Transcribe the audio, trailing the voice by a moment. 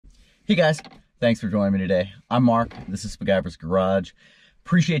Hey guys, thanks for joining me today. I'm Mark, this is Spaguyver's Garage.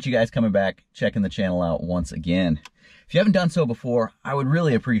 Appreciate you guys coming back, checking the channel out once again. If you haven't done so before, I would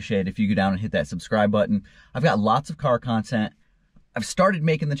really appreciate if you go down and hit that subscribe button. I've got lots of car content. I've started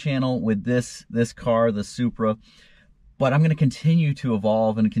making the channel with this car, the Supra, but I'm gonna continue to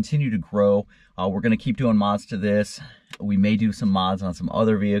evolve and continue to grow. We're gonna keep doing mods to this. We may do some mods on some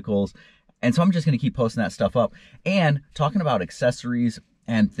other vehicles. And so I'm just gonna keep posting that stuff up and talking about accessories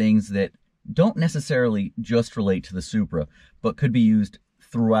and things that don't necessarily just relate to the Supra, but could be used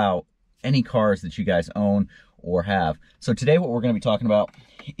throughout any cars that you guys own or have. So today what we're gonna be talking about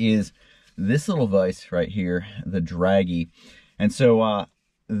is this little device right here, the Dragy. And so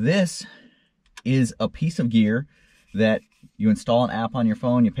this is a piece of gear that you install an app on your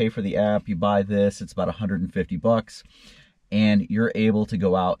phone, you pay for the app, you buy this, it's about 150 bucks, and you're able to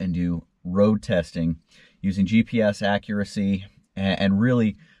go out and do road testing using GPS accuracy and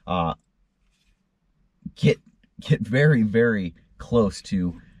really get very, very close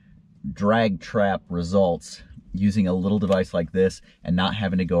to drag trap results using a little device like this and not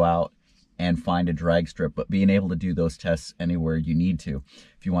having to go out and find a drag strip, but being able to do those tests anywhere you need to.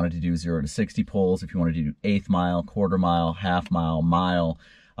 If you wanted to do 0 to 60 pulls, if you wanted to do eighth mile, quarter mile, half mile, mile,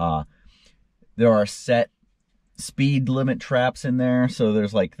 there are set speed limit traps in there. So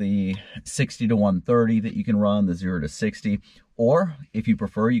there's like the 60 to 130 that you can run, the 0 to 60, or if you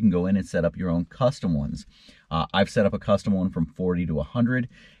prefer, you can go in and set up your own custom ones. I've set up a custom one from 40 to 100,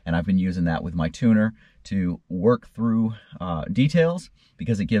 and I've been using that with my tuner to work through details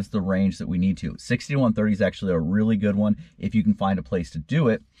because it gives the range that we need to. 60 to 130 is actually a really good one if you can find a place to do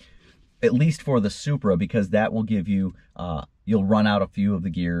it, at least for the Supra, because that will give you, you'll run out a few of the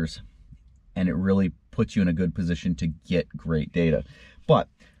gears and it really puts you in a good position to get great data. But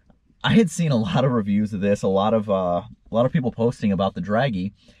I had seen a lot of reviews of this, a lot of people posting about the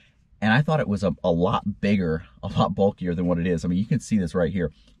Dragy, and I thought it was a lot bigger, a lot bulkier than what it is. I mean, you can see this right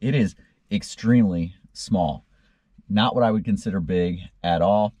here. It is extremely small. Not what I would consider big at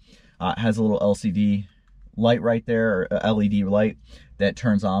all. It has a little LCD light right there, or LED light that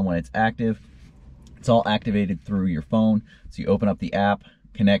turns on when it's active. It's all activated through your phone. So you open up the app,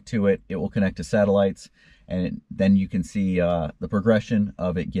 connect to it, it will connect to satellites, and then you can see the progression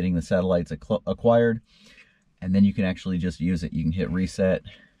of it getting the satellites acquired, and then you can actually just use it. You can hit reset,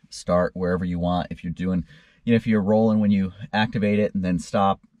 start wherever you want. If you're doing, if you're rolling when you activate it and then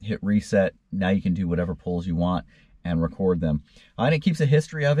stop, hit reset, now you can do whatever pulls you want and record them. And it keeps a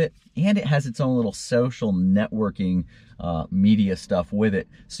history of it, and it has its own little social networking media stuff with it.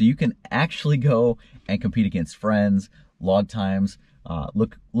 So you can actually go and compete against friends, log times,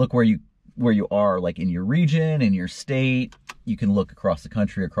 look where you are, like in your region, in your state. You can look across the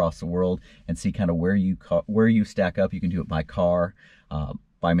country, across the world, and see kind of where you stack up. You can do it by car,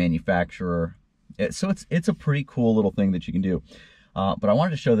 by manufacturer. So it's a pretty cool little thing that you can do. But I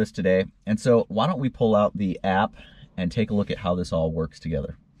wanted to show this today, and so why don't we pull out the app and take a look at how this all works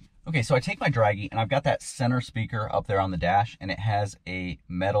together. Okay, so I take my Dragy, and I've got that center speaker up there on the dash, and it has a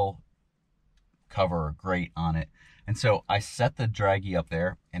metal cover or grate on it. And so I set the Dragy up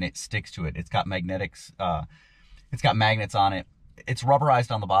there and it sticks to it. It's got magnetics, it's got magnets on it. It's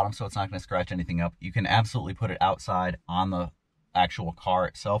rubberized on the bottom, so it's not gonna scratch anything up. You can absolutely put it outside on the actual car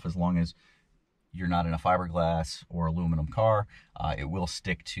itself as long as you're not in a fiberglass or aluminum car. It will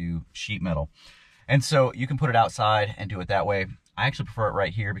stick to sheet metal. And so you can put it outside and do it that way. I actually prefer it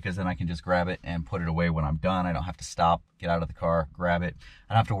right here because then I can just grab it and put it away when I'm done. I don't have to stop, get out of the car, grab it.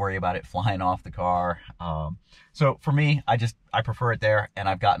 I don't have to worry about it flying off the car. So for me, I prefer it there, and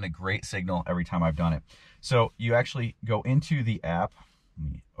I've gotten a great signal every time I've done it. So you actually go into the app.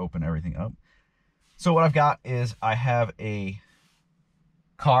 Let me open everything up. So what I've got is I have a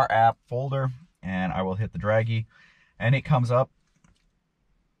car app folder, and I will hit the Dragy, and it comes up,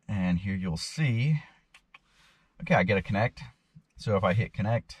 and here you'll see, okay, I get a connect. So if I hit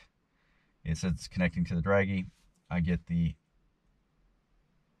connect, it says it's connecting to the Dragy. I get the,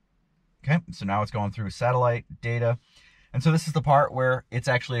 okay, so now it's going through satellite data. And so this is the part where it's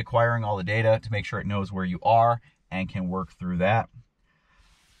actually acquiring all the data to make sure it knows where you are and can work through that.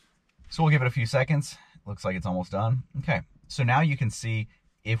 So we'll give it a few seconds. Looks like it's almost done. Okay, so now you can see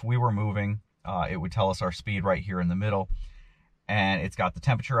if we were moving, it would tell us our speed right here in the middle. And it's got the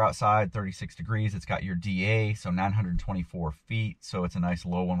temperature outside, 36 degrees. It's got your DA, so 924 feet. So it's a nice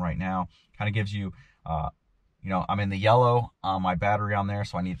low one right now. Kind of gives you, I'm in the yellow on my battery on there,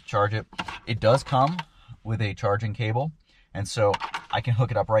 so I need to charge it. It does come with a charging cable. And so I can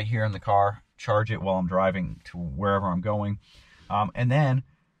hook it up right here in the car, charge it while I'm driving to wherever I'm going. And then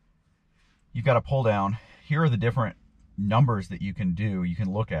you've got a pull down. Here are the different numbers that you can do, you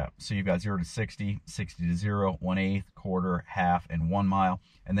can look at. So you've got 0 to 60, 60 to 0, 1/8, quarter, half, and 1 mile.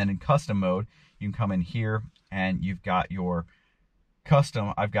 And then in custom mode, you can come in here and you've got your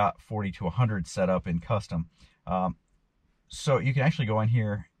custom. I've got 40 to 100 set up in custom. So you can actually go in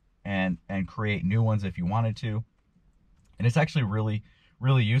here and create new ones if you wanted to. And it's actually really,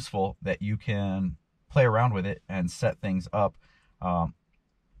 really useful that you can play around with it and set things up,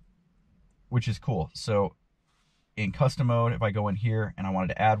 which is cool. So in custom mode, if I go in here and I wanted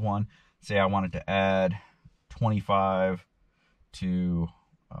to add one, say I wanted to add 25 to,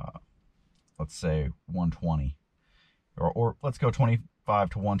 let's say 120, or let's go 25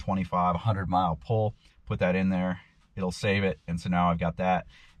 to 125, 100-mile pull, put that in there, it'll save it. And so now I've got that.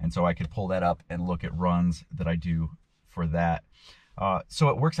 And so I could pull that up and look at runs that I do for that. So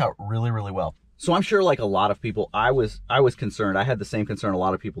it works out really, really well. So I'm sure, like a lot of people, I was concerned. I had the same concern a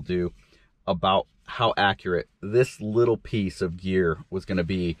lot of people do about how accurate this little piece of gear was going to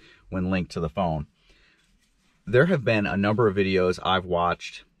be when linked to the phone. There have been a number of videos I've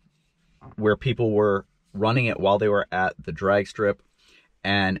watched where people were running it while they were at the drag strip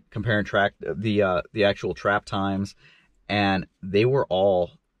and comparing the actual trap times, and they were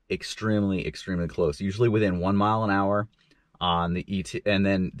all extremely, extremely close, usually within 1 mile an hour on the ET, and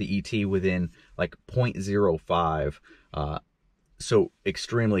then the ET within like 0.05, so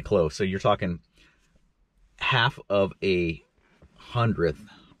extremely close. So you're talking half of a hundredth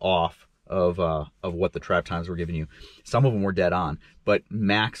off of what the trap times were giving you. Some of them were dead on, but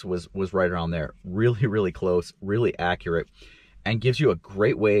max was right around there. Really, really close, really accurate, and gives you a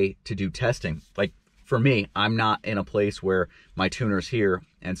great way to do testing. Like for me, I'm not in a place where my tuner's here,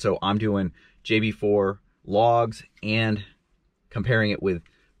 and so I'm doing JB4 logs and comparing it with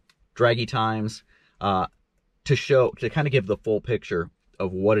Dragy times to kind of give the full picture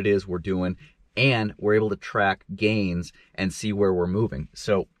of what it is we're doing, and we're able to track gains and see where we're moving.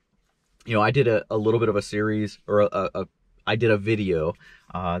 So, you know, I did a little bit of a series, or I did a video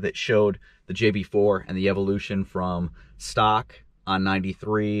that showed the JB4 and the evolution from stock on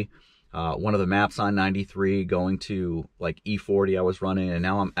 93, one of the maps on 93, going to like E40 I was running, and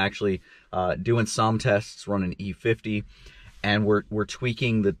now I'm actually doing some tests running E50, and we're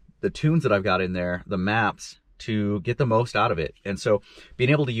tweaking the tunes that I've got in there, the maps, to get the most out of it. And so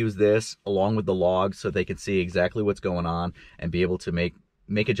being able to use this along with the logs so they can see exactly what's going on and be able to make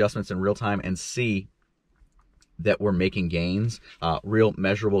adjustments in real time and see that we're making gains, real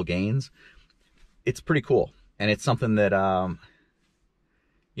measurable gains, it's pretty cool. And it's something that,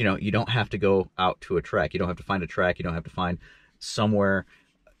 you know, you don't have to go out to a track. You don't have to find a track. You don't have to find somewhere.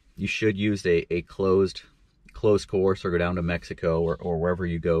 You should use a closed course, or go down to Mexico or wherever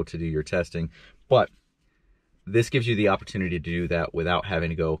you go to do your testing. But this gives you the opportunity to do that without having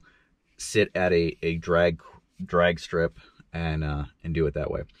to go sit at a drag strip and do it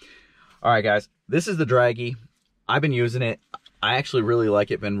that way. All right, guys, this is the Dragy. I've been using it. I actually really like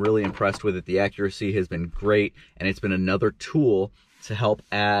it, been really impressed with it. The accuracy has been great, and it's been another tool to help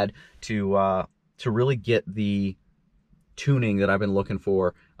add to really get the tuning that I've been looking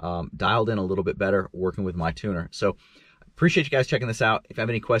for dialed in a little bit better, working with my tuner. So appreciate you guys checking this out. If you have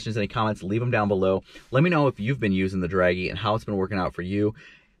any questions, any comments, leave them down below. Let me know if you've been using the Dragy and how it's been working out for you.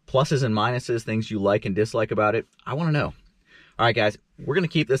 Pluses and minuses, things you like and dislike about it. I want to know. All right, guys, we're going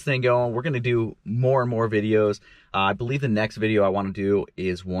to keep this thing going. We're going to do more and more videos. I believe the next video I want to do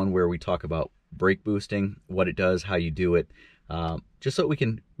is one where we talk about brake boosting, what it does, how you do it, just so we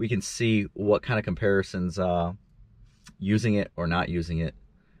can see what kind of comparisons using it or not using it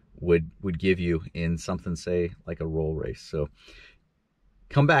would give you in something, say, like a roll race. So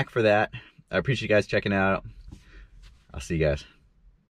come back for that. I appreciate you guys checking out. I'll see you guys.